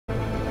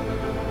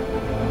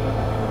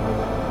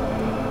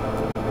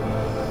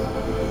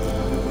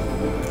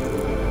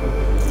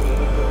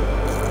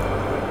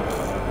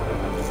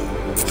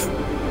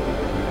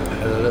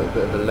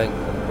bit of a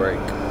lengthy break.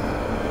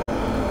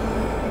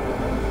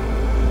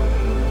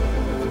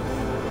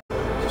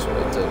 Just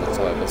wait till the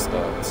timer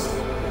starts,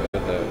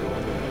 and then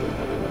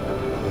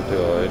we'll do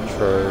our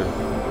intro,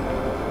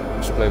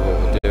 explain what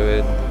we're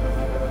doing,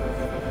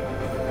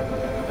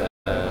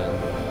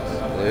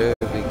 and there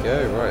we go.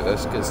 Right,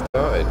 let's get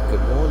started.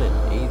 Good morning,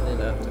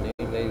 evening,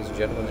 afternoon, ladies and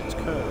gentlemen. It's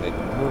currently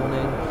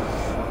morning.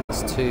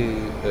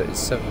 It's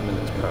 7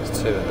 minutes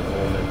past 2 in the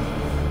morning,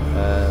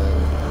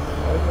 and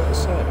I've got to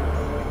say,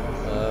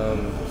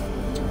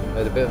 I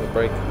had a bit of a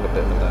break and a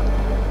bit of a nap,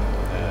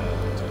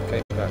 and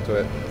came back to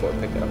it, thought I'd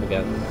pick it up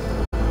again.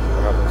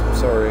 What happens? I'm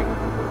sorry,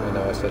 I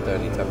know I said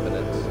only 10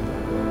 minutes,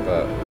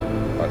 but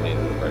I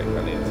needed a break. I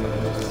needed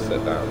something just to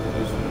sit down and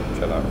just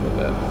chill out for a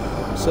bit.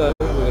 So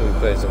we're going to be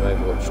playing some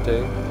OW2,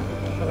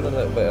 having a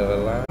little bit of a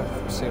laugh,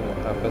 seeing what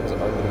happens. I'm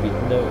going to be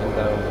noting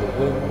down the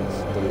wins,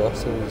 the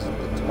losses,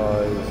 the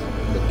ties,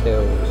 the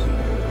kills,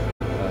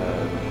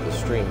 the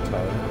stream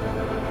time,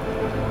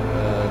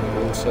 and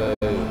also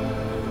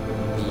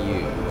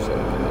so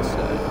I'm going to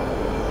say.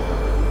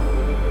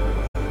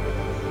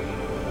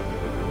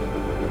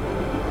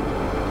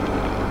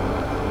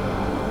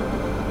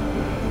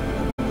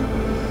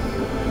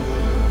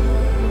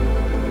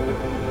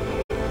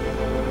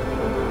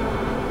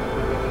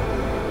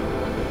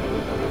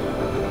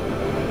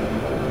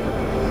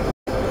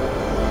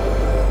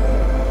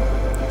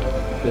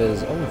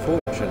 Because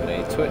unfortunately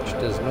Twitch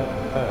does not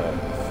have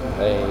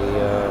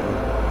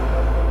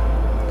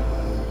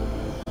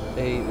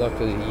like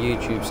a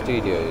YouTube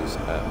Studios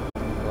app,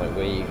 like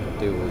where you can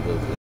do all the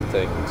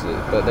things,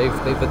 but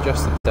they've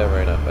adjusted their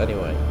own app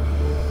anyway.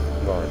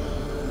 Right,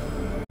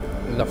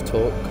 enough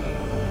talk,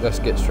 let's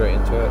get straight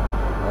into it.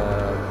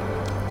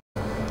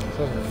 It's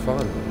having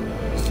fun,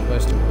 it's the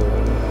most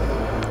important,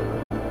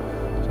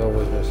 it's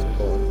always most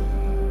important.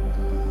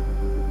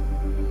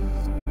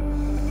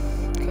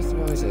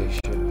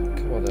 Customization,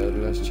 come on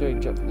then, let's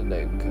change up the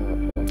name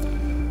card.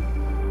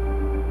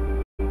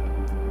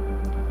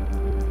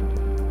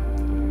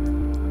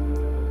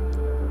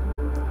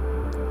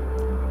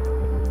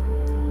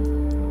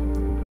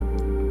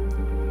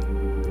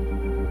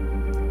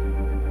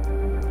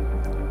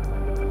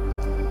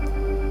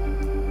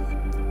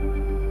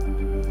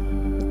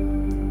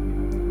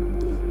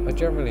 I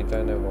generally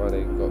don't know why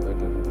they got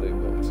rid of the loot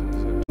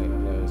boxes, it makes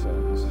no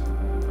sense.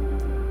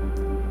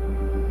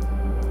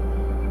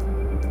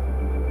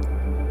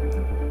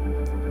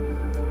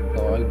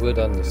 No, I would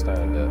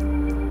understand it,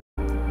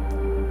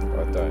 but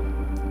I don't.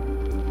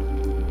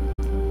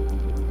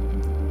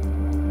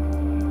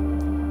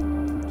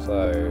 So,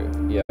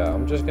 yeah,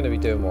 I'm just going to be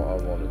doing what I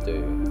want to do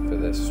for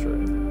this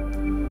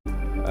stream,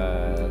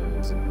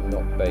 and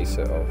not base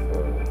it off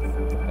of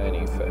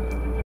anything.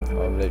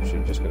 I'm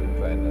literally just going to be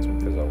playing this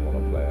because I want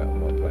to play it. I'm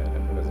not playing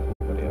it because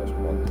anybody else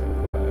wants me to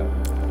play it.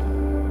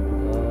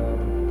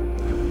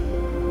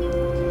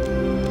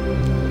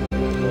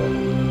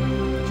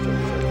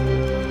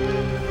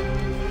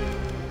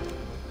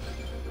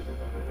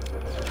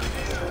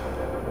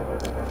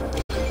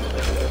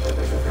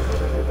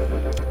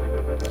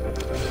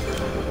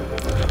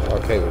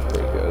 Arcade was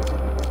pretty good.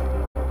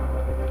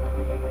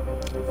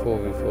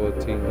 4v4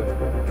 team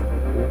deathmatch.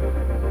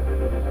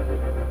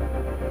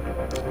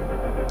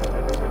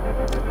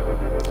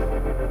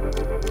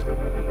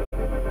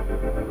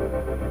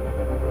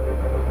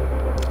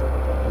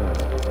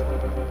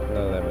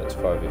 None of them, it's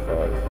 5v5.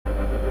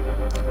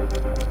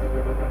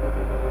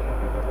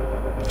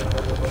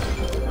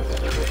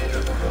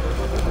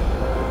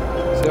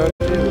 See, I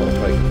do want to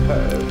play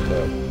competitive,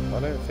 but I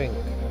don't think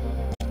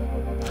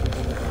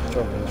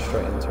jumping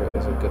straight into it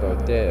is a good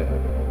idea.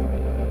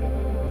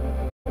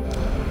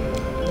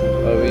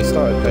 Oh, we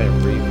started playing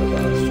Reaper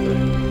last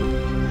stream,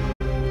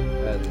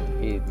 and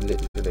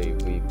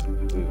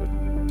we were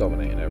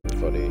dominating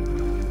everybody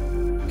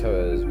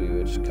because we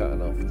were just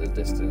cutting off the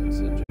distance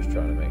and just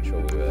trying to make sure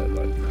we were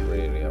like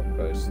really up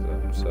close to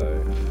them. So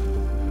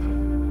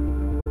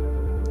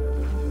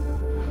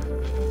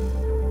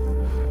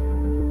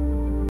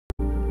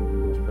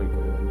it's pretty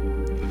cool.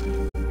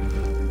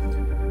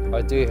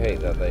 I do hate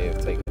that they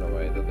have taken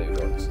away the loot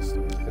box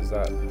system because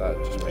that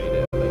just made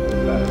it a little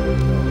bit better. You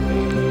know what I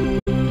mean?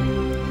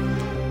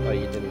 Like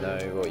you didn't know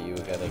what you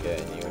were gonna get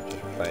and you were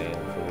just playing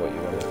for what you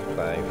wanted to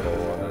play for,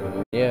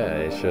 and yeah,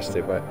 it's just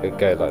it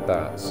go like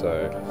that.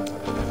 So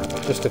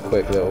just a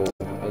quick little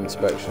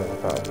inspection of the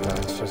battle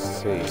pass just to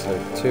see. So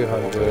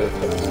 200,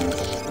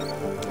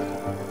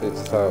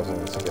 it's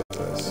 1,000 to get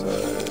this. So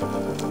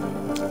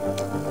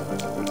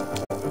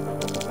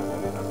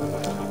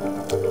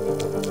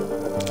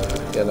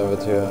get another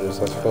 200, so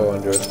that's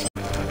 400.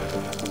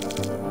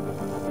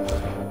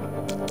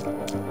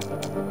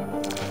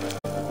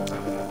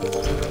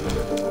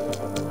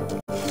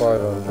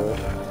 500.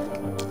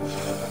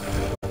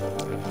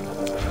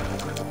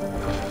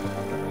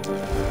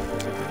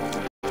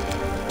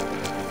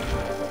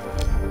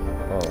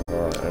 Oh,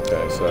 right,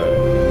 okay, so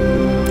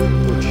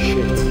good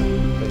shit,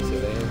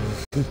 basically.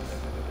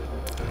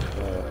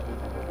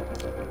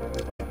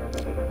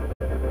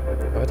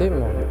 I didn't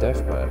mind the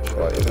deathmatch,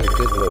 like, it was a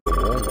good little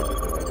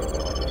warm-up.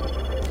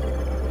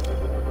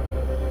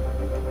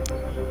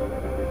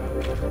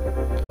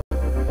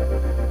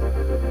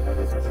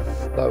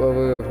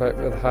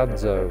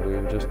 Hanzo,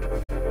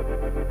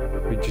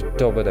 we just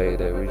dominated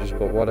it. We just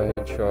got one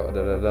headshot and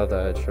then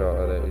another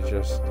headshot, and it was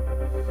just.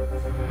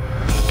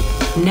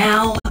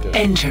 Now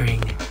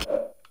entering.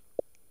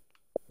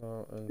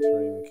 Oh,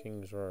 entering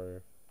King's Row.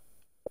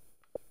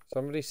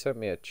 Somebody sent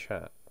me a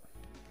chat.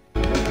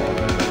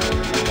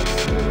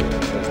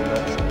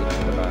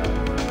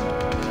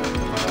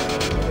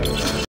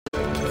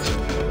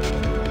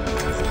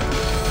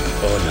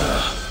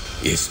 Honor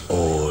is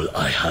all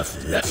I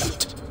have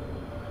left.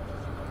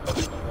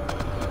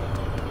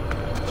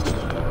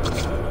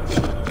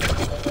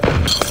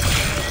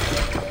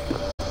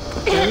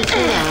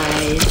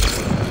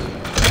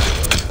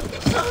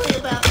 Sorry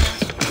about that.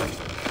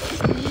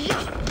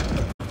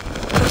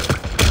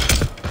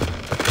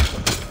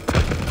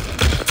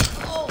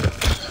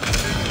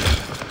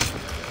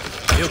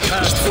 You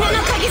can't fight.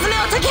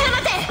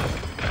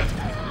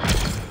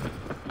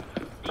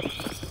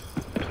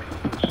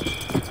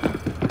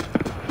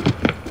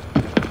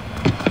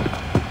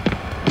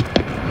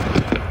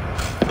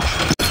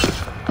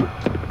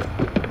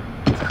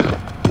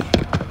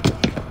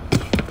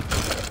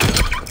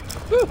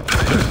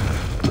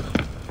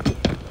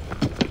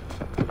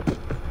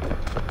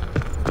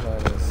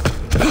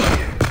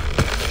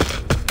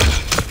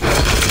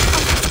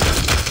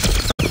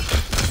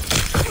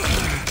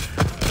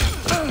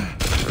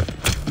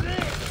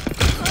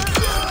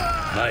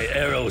 My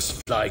arrows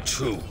fly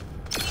true.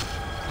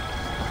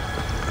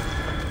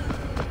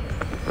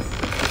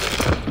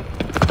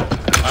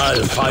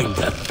 I'll find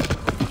them.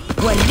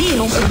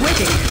 وليهم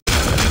قوتك.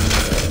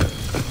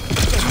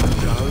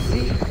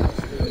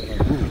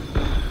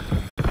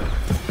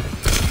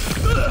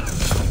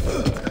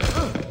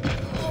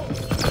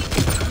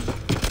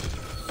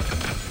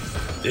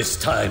 This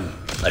time,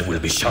 I will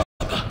be sharper.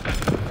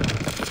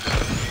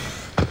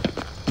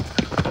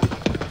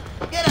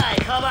 G'day,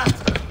 Cobber.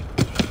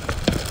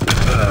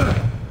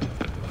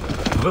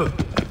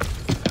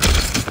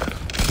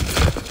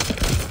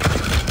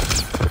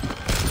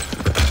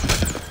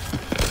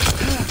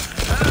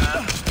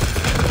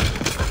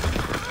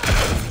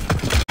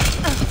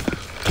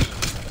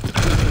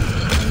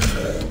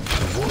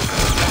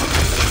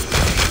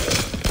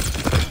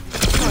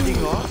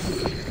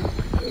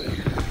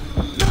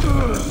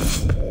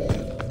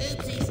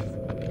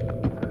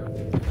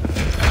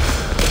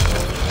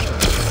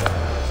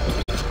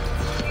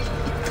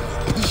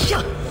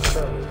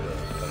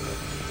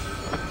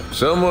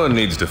 Someone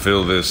needs to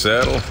fill this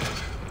saddle.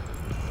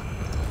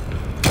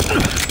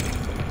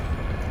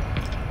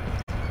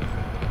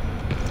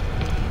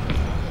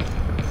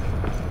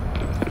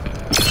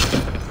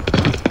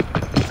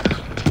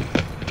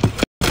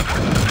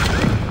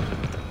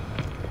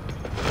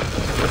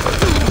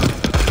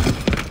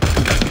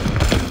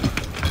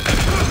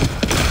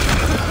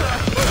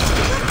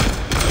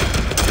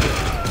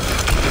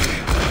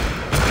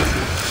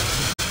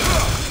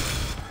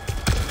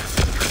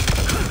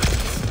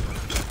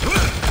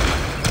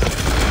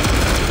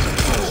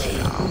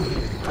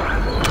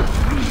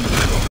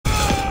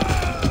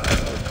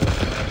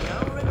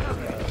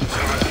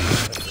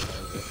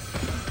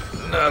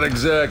 Not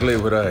exactly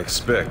what I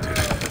expected.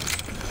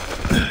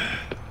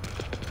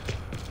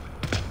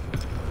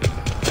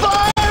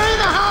 Fire in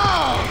the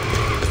hole!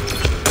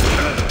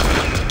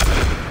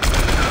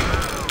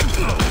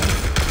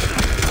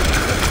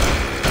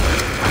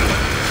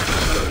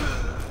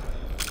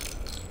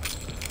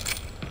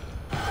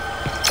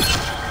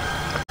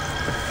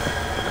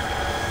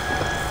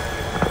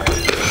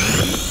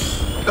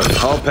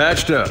 All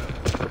patched up.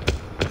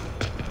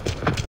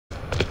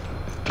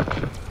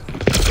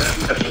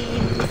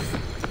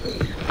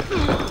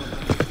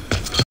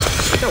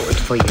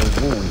 For your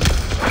wound.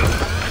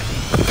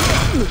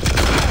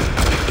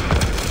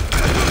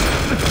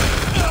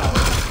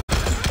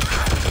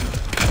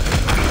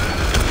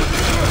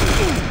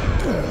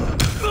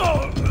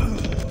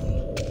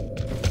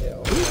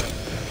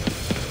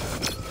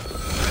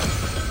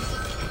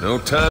 No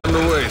time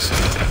to waste.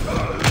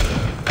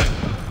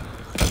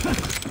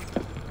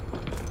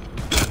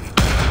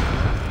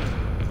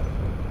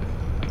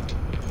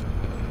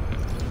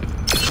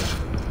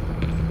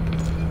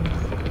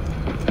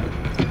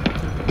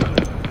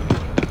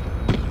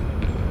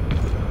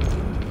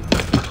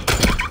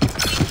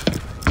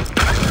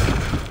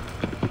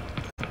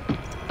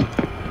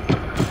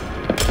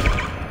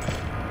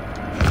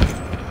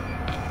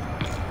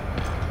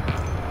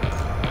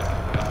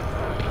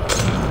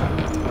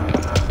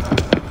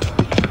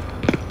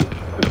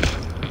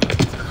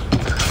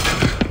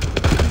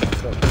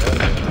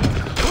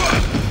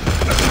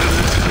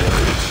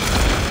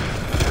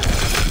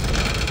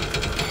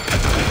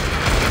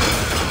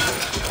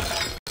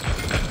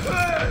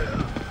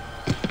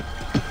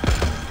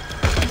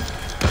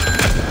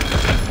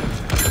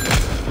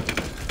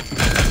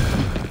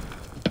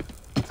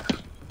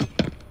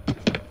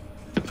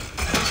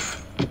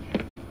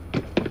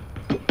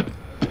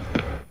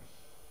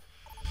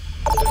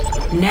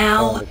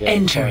 Now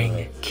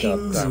entering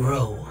King's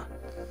Row.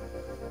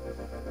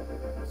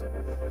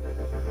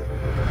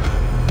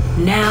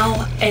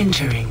 Now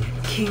entering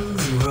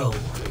King's Row.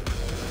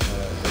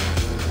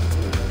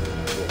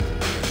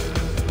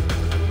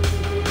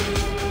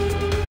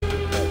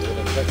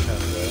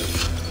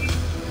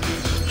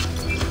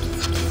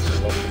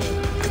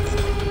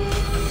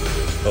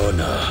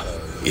 Honor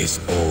is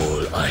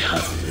all I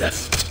have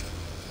left.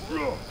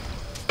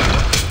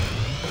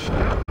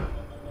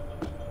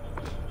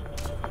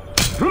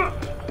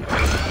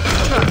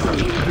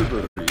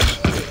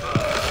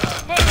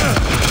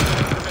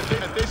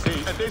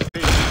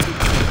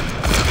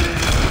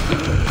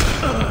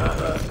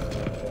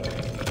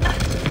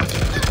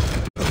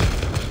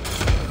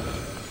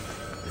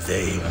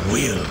 They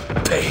will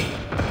pay.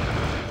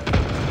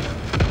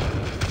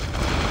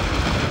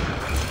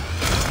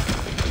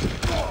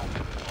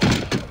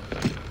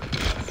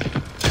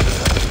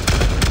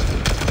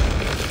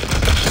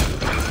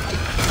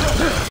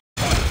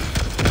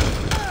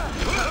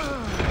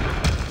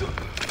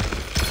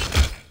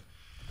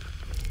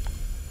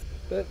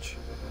 Bitch.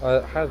 I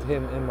had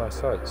him in my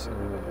sights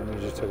and you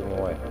just took him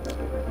away.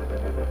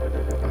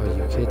 Are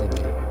you kidding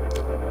me?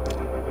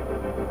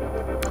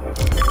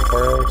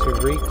 Quarrel to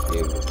reek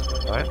you,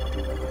 right?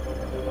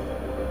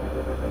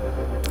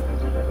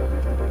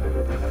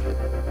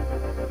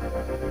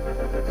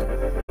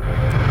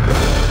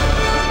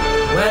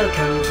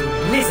 Welcome to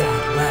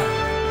Blizzard World.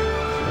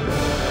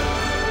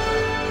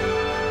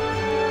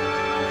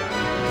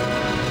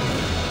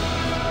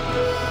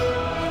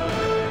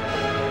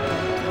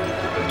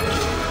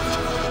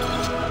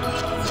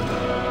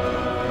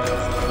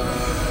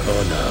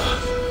 Honor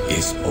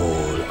is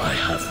all I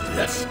have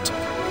left.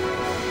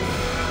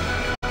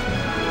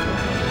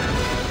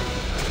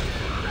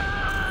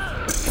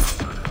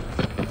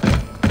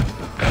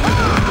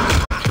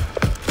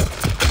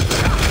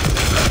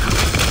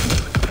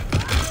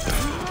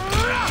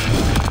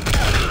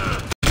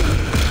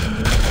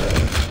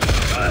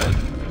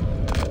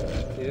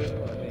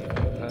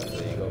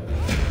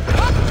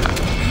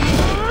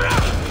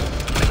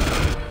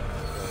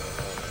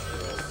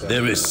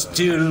 There is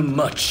still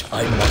much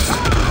I must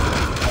do.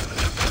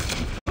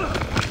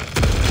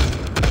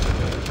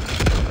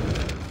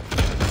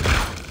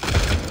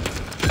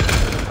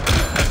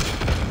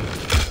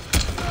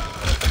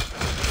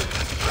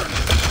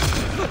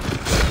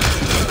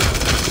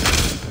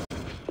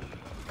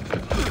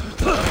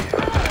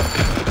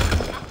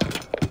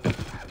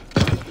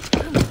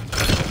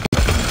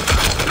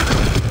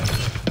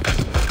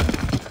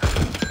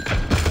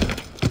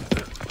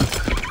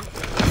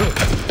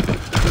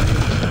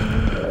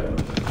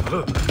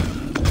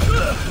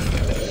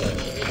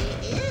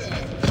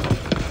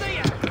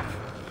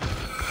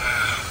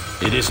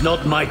 It is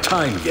not my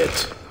time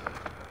yet.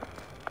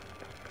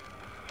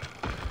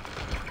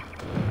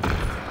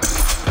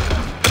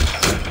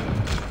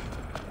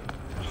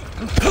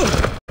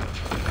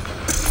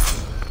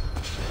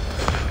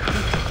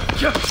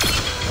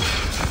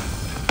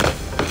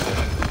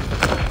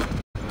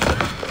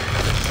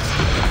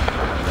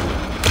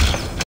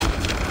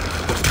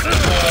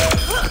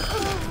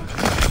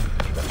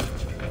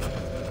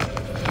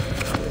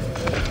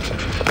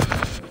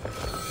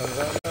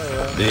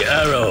 The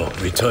arrow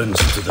returns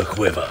to the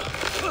quiver.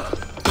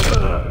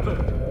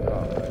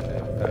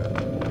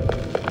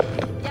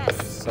 Yes.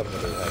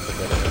 Somebody has to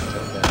get it.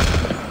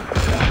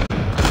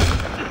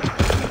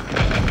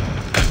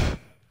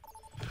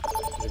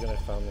 You're gonna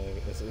found me.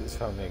 It's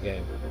found me a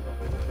game.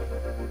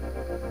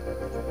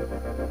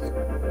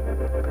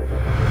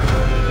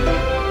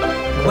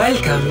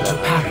 Welcome to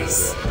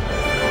Paris.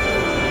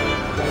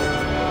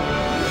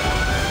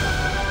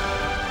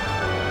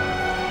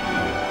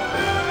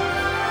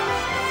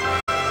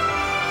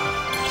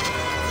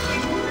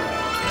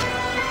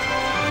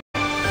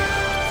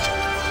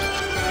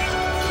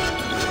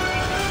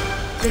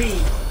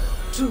 Three,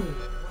 two,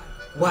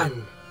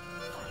 one,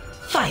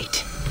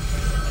 fight!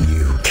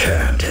 You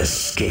can't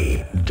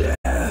escape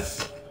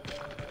death.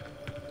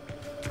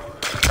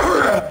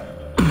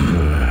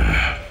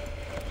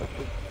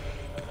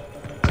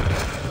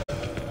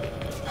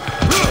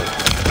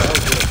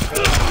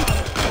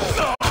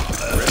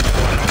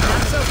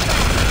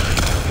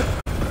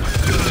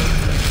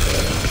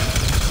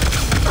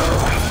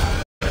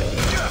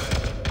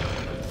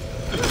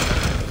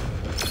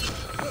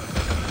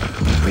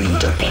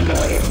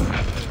 Redeploying.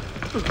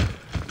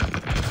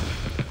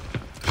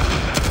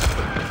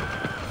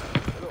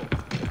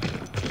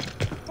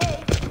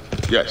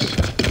 Yes.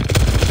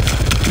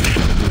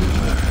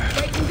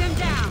 Breaking them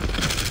down.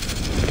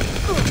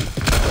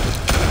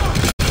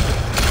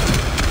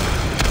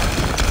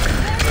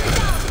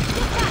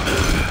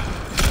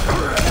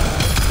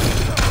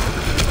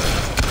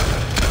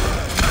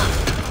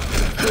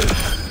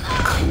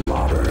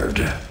 Clobbered.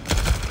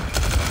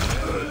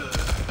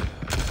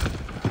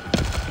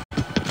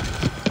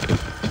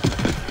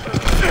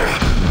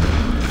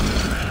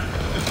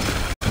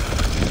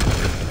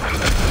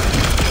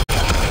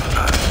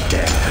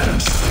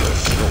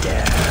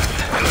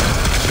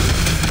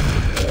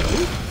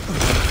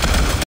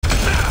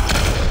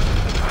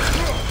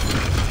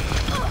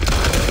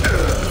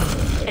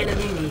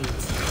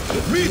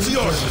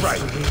 Meteor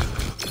strike!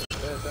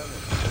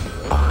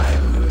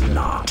 I'm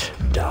not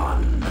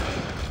done.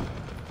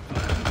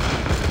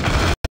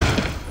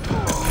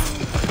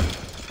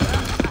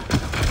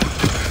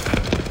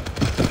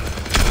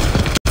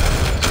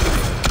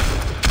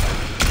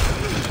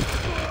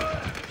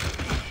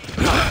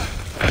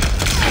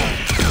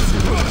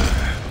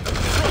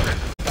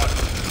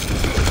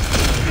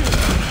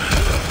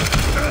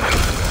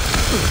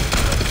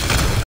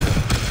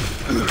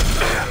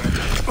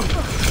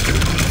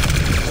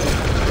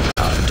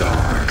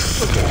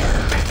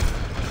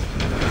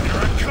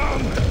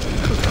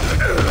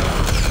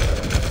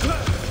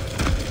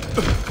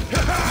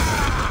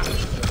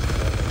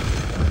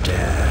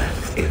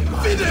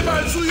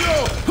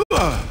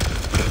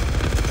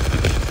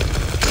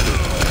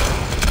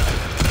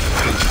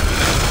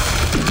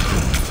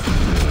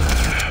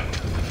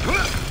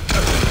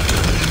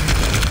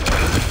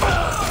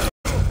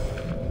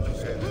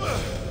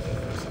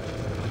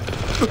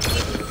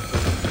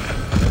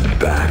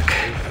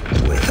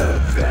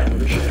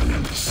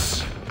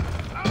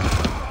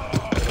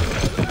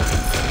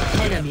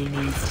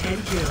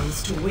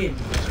 to win.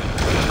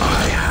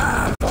 I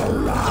have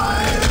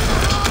arrived.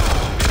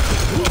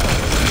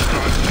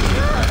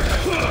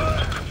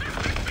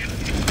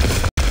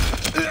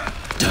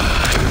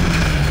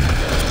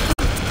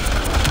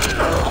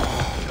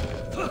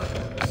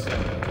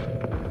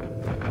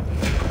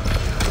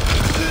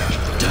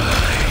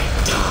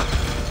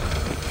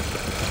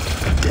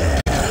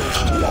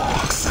 Death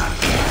walks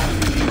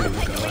again.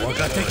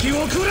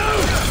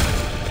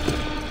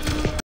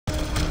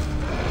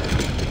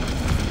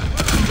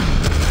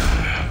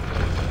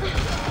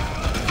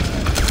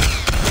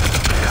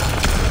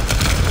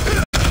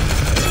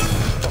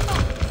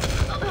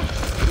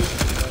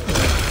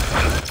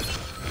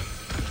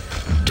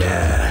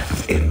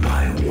 Death in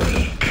my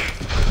wake.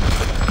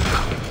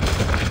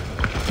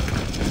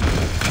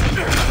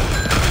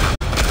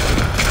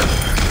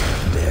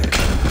 There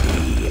can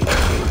be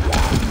only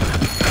one.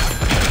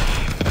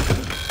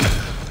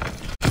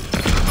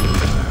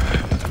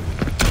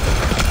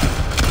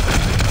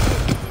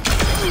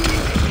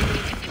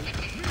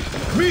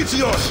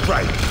 Meteor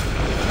strike!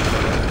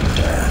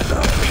 Death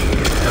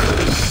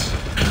appears.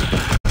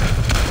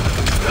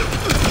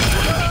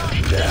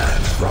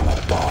 Death from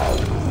above.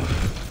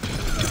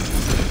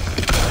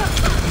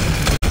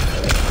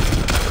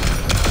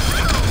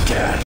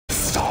 Death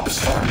stops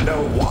for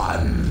no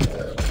one.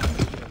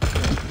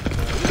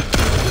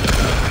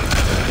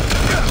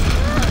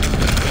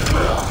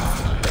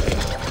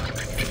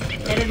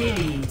 Enemy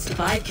leads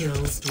 5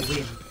 kills to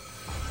win.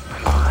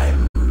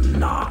 I'm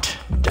not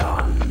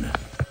done.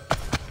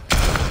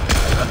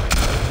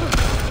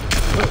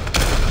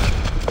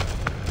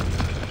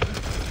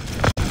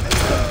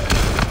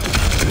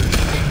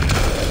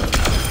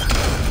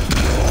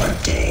 Your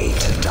day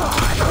to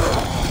die.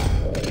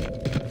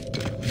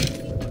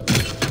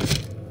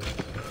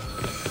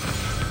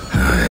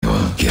 I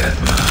will get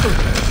my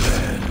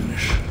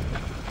revenge.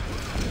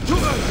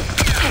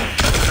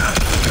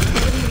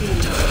 Enemy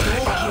leads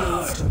 4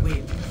 kills to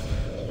win.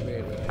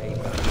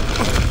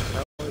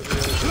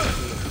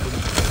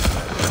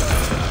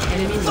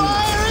 Enemy leads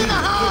Fire in the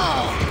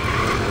hole!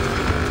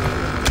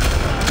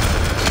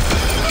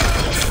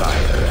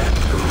 Fire and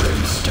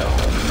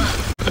brimstone.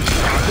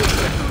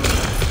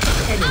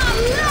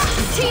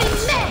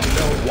 Teammate!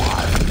 No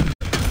one.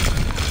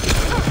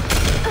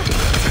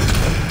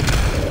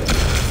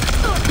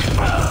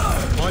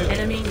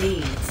 Enemy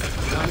needs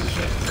 1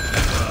 kill.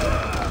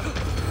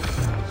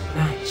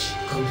 Match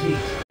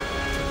complete.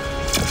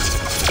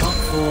 Top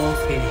 4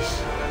 finish.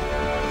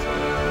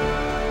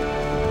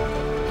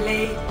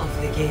 Play of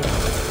the game.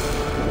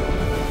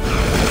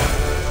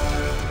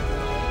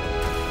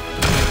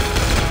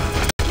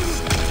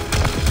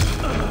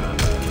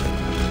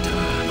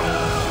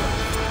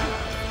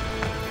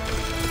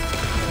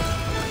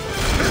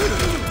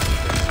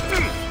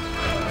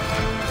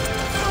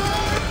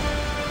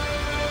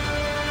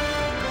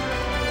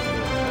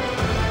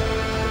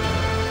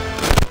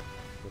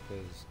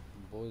 Because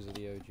boys are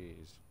the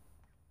OGs.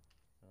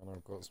 And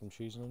I've got some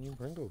cheese and onion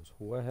Pringles.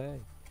 Way.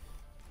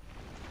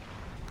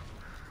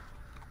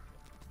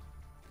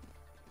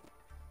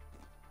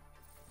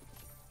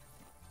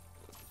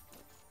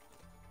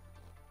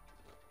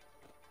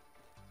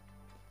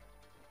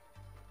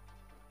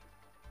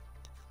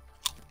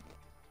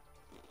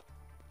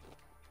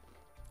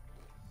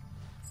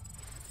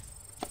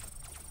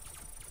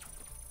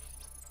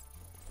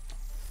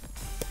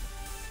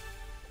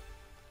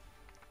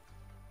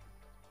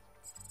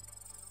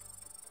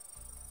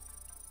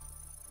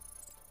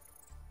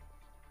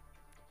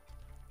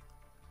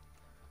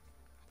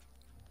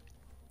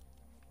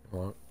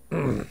 Right.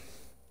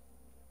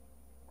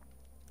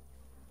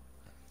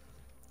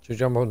 Should we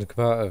jump on the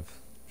competitive?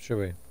 Should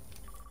we?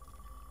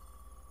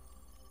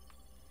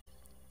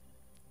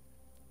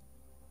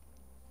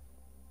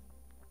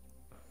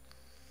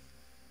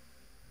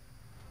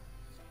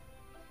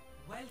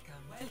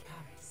 Welcome to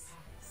Paris.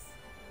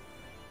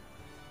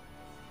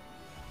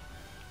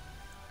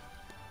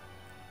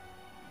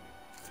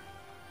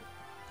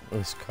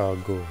 This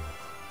cargo.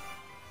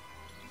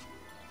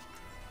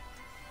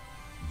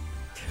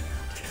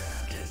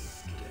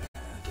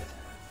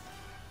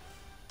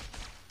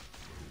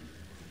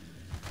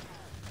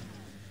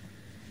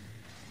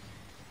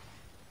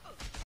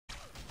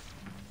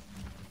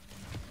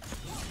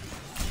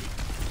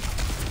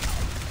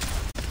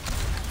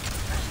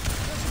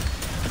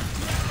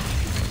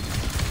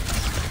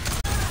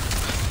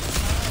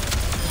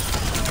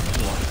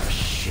 What a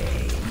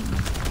shame.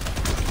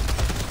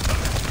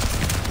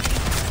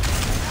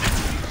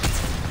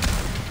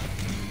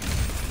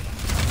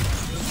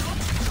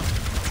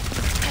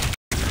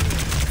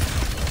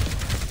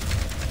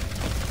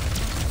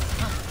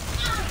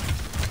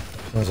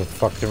 There's a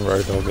fucking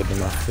road dog in the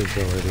map is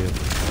already a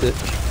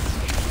bitch.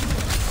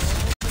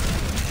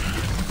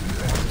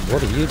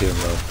 What are you doing,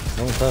 bro?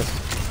 Wrong person.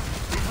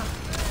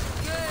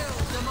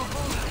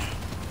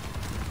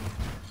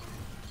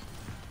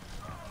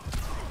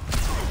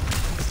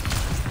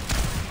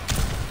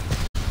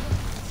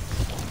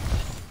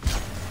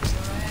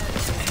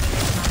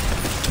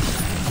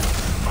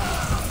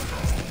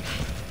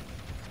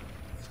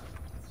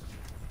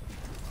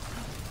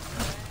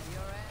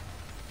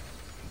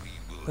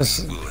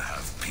 will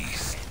have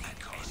peace at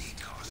any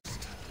cost.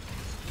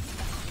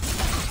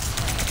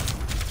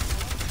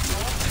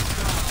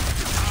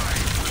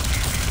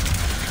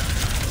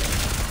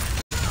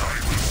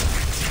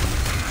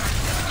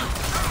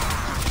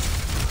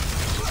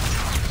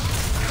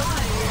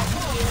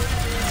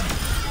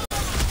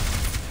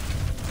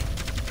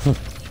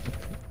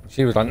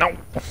 She was like, no!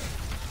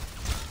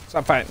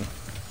 Stop fighting.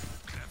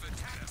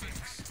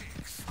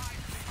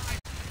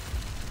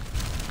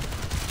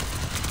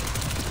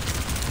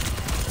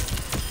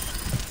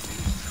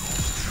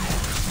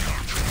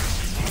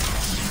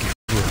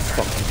 You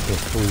fucking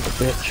destroyed the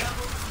bitch.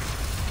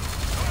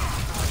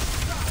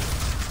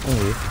 Oh,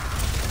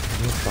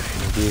 you're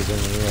fucking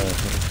abusing me,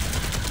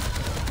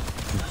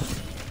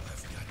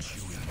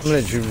 I'm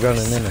literally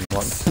running in and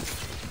like,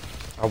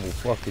 I will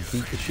fucking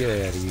beat the shit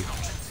out of you.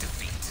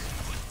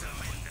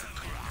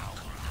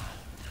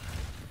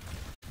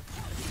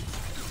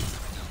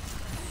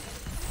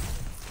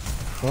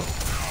 What?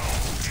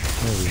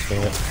 Oh, he's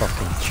gonna get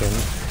fucking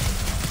chinned.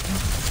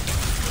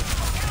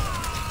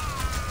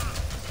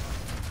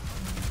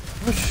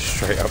 Just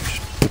straight up.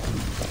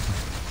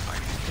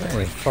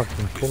 Hey,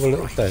 fucking poor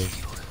little face.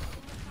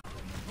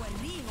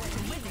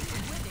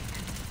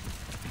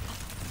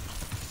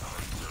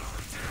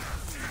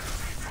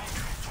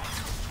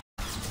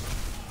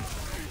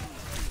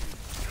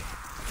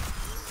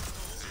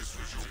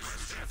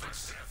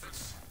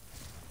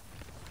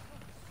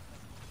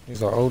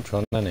 He's like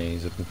Ultron, isn't he?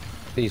 He's a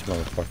beast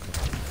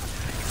motherfucker.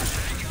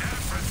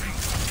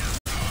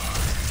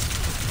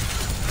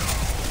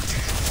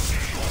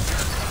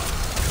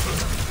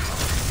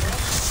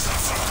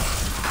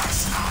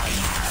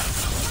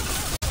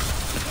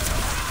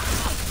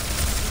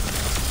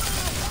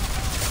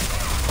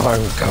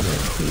 I'm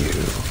coming for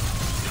you.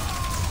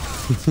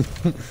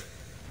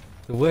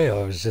 The way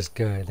I was just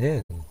going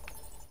in.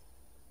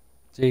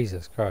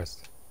 Jesus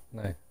Christ.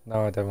 No,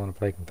 I don't want to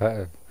play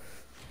competitive.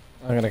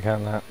 I'm going to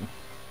count that.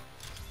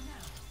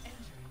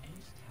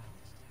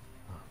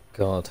 Oh,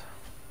 God.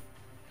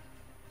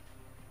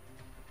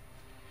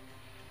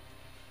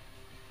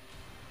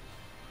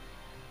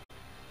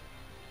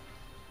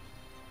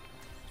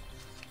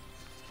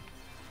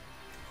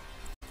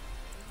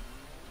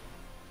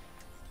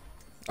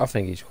 I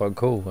think he's quite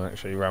cool,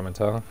 actually,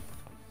 Ramatar.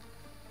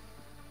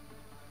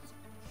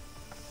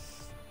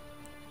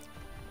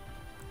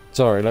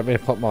 Sorry, let me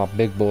pop my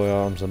big boy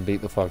arms and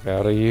beat the fuck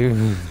out of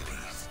you.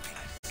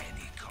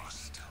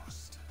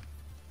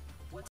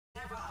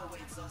 Whatever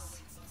awaits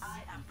us,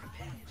 I am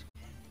prepared.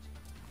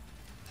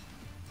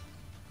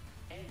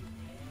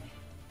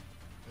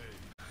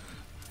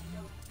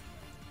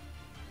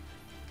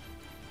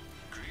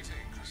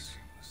 Greetings.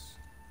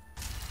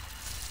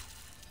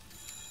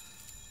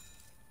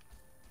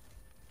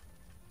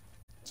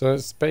 So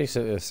it's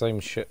basically the same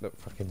shit that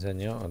fucking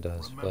Zenyatta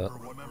does, but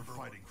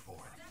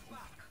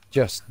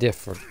just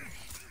different.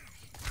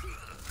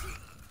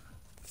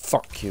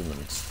 Fuck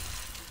humans.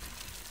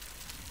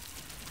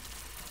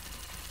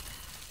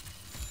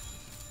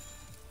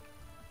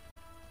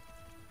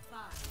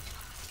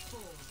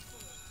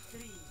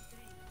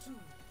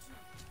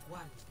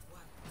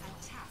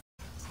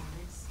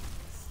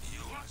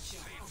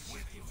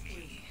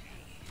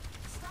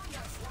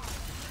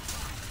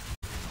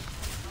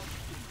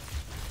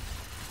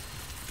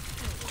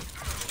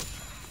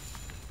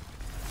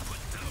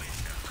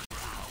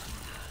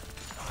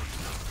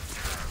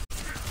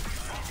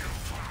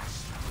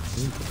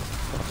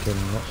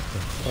 Fucking knock the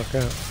fuck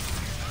out.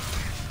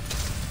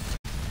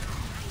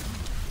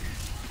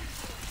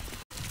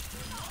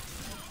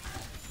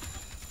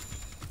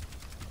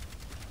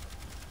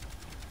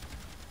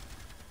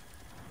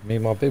 Me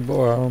my big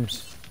boy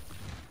arms.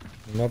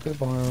 My big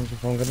boy arms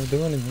if I'm gonna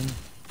do anything.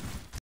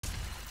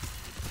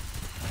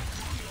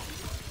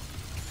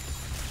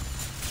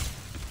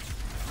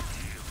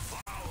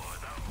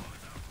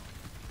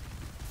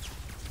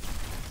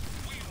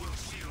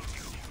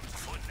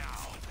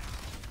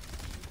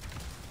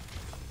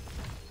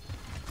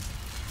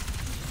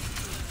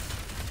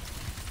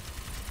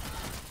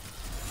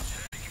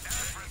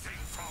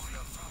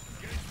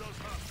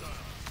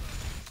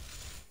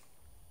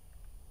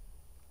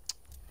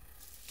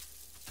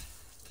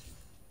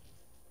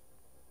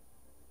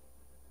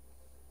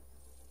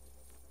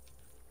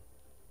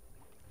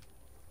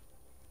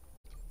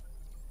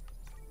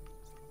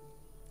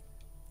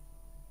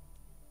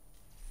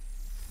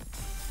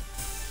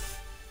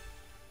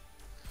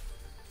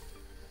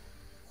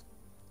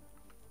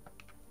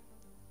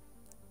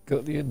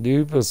 Got the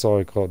Anuba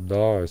Cyclone,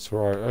 nice,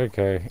 right,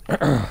 okay.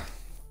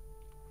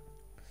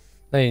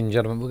 Ladies and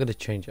gentlemen, we're going to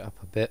change it up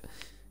a bit.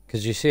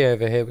 Because you see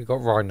over here, we've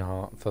got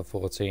Reinhardt for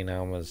 14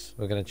 hours.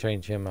 We're going to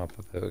change him up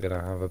a bit. We're going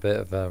to have a bit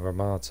of a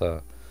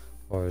Ramata.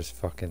 Or his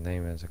fucking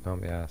name is, I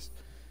can't be asked.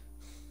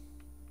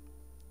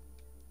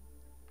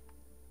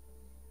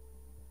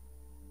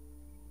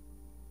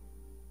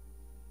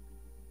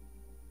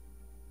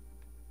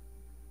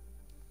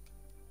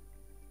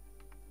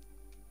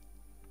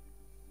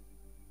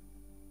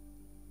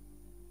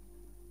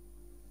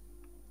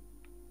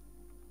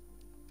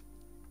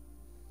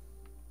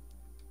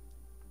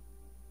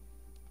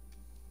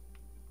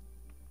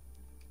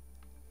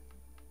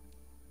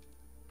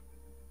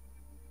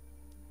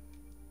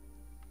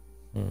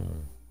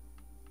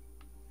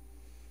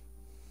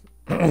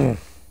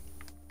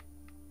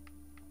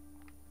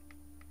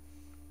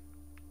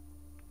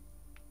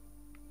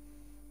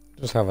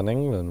 Just have an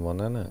England one,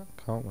 innit?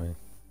 Can't we?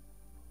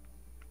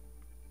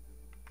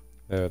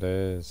 There it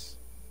is.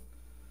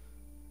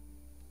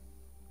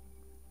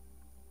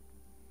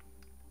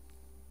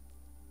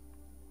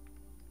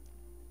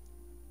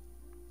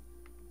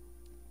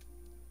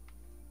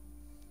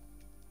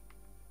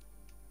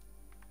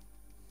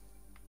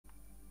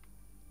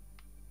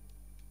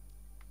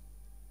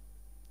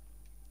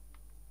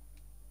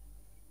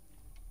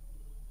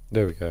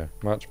 There we go,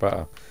 much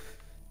better.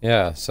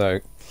 Yeah, so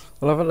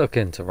we'll have a look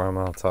into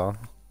Ramatra,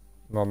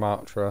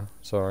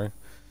 sorry.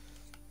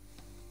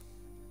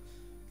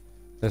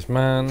 This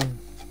man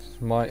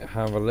might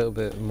have a little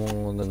bit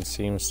more than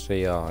seems to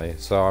the eye,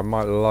 so I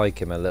might like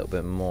him a little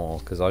bit more,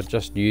 because I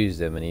just used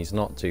him and he's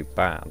not too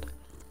bad.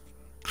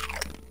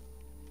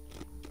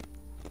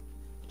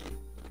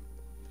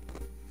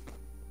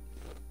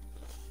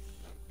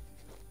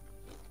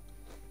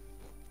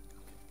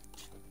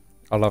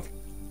 I love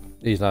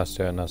these last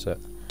two and that's it.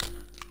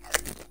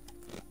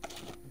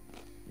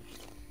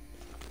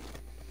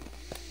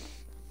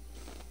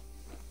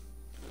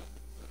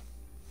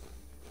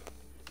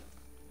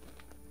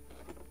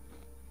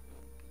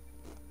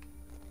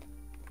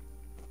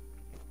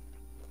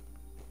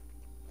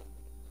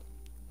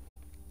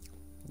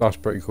 That's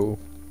pretty cool.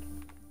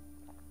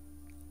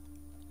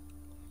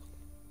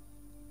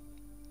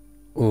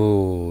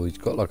 Oh, he's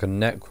got like a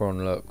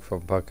Necron look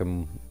from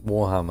fucking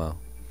Warhammer.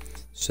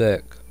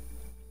 Sick.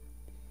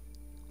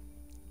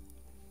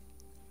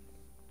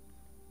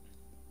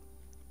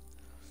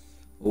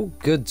 All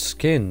good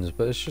skins,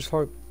 but it's just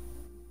like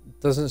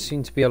doesn't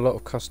seem to be a lot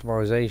of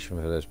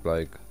customization for this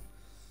bloke.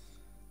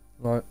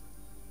 Like,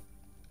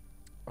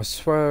 I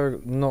swear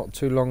not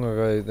too long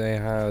ago they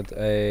had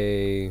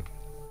an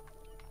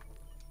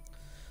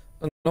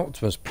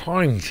Optimus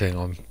Prime thing.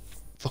 I'm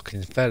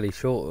fucking fairly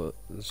sure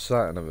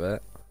certain of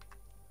it.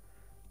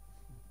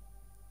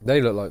 They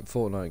look like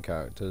Fortnite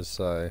characters,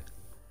 so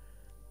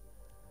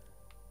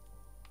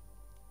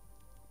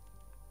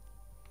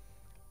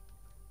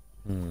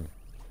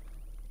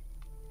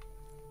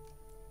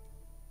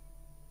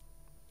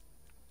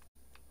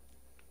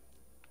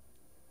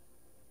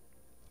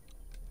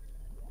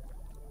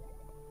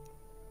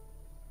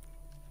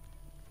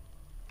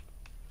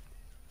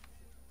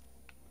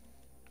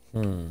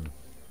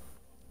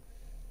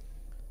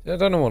I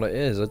don't know what it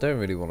is. I don't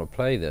really want to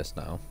play this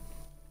now.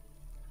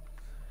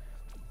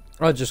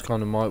 I just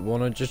kind of might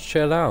want to just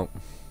chill out.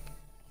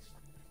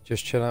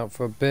 Just chill out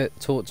for a bit.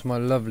 Talk to my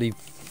lovely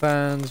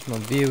fans, my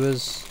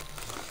viewers.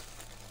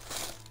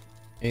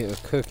 Eat a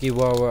cookie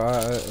while we're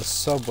at it. A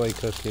Subway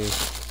cookie.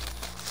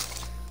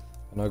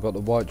 And I got the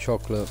white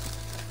chocolate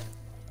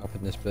up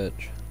in this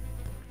bitch.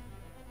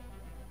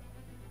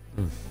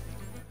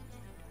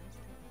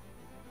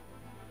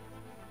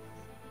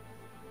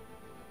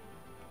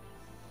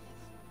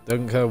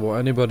 Don't care what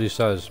anybody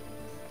says.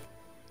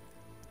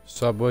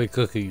 Subway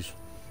cookies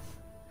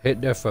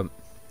hit different.